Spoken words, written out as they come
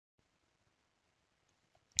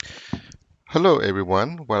Hello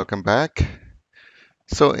everyone, welcome back.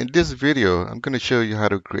 So in this video, I'm going to show you how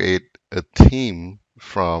to create a team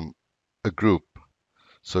from a group.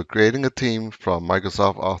 So creating a team from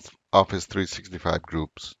Microsoft Office 365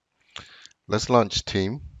 groups. Let's launch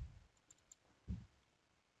team.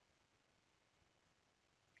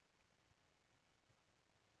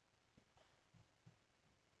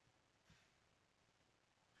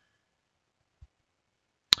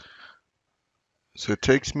 So it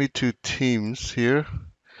takes me to teams here.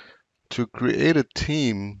 To create a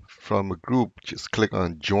team from a group, just click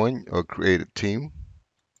on join or create a team.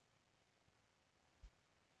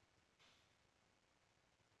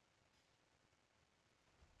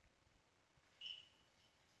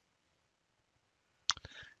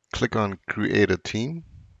 Click on create a team.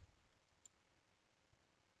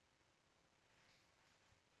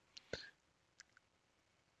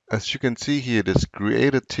 As you can see here, this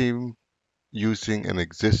create a team using an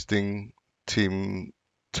existing team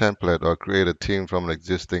template or create a team from an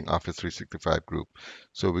existing Office 365 group.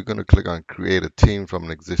 So we're going to click on create a team from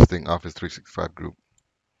an existing Office 365 group.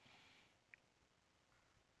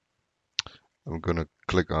 I'm going to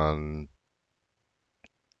click on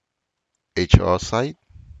HR site,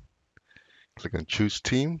 click on choose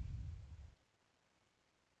team.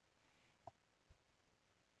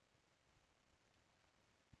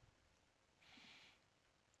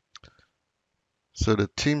 So the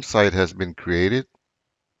team site has been created.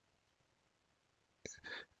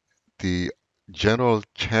 The general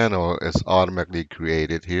channel is automatically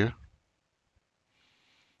created here.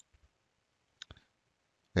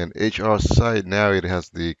 And HR site now it has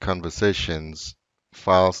the conversations,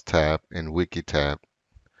 files tab, and wiki tab,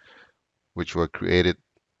 which were created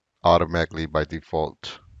automatically by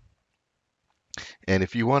default. And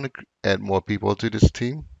if you want to add more people to this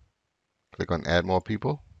team, click on add more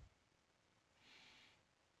people,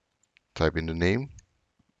 type in the name,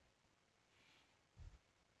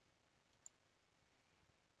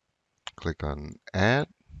 click on add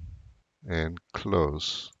and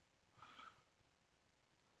close.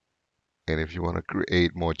 And if you want to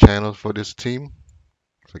create more channels for this team,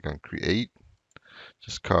 click on create.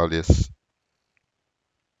 Just call this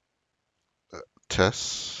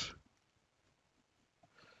test.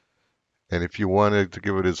 And if you wanted to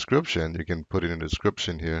give it a description, you can put it in the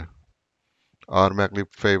description here. Automatically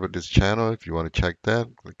favorite this channel. If you want to check that,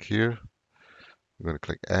 click here. I'm going to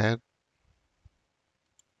click add.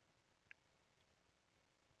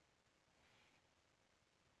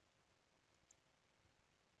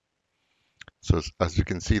 So as you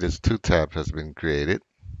can see, this two tab has been created.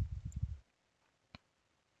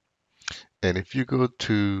 And if you go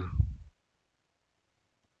to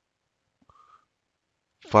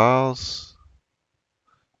files,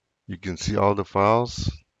 you can see all the files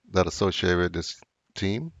that associate with this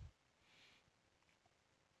team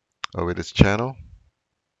or with this channel,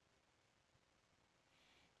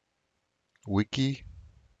 wiki.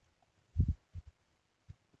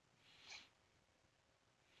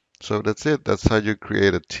 So that's it. That's how you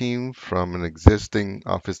create a team from an existing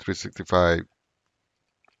Office 365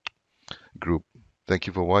 group. Thank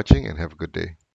you for watching and have a good day.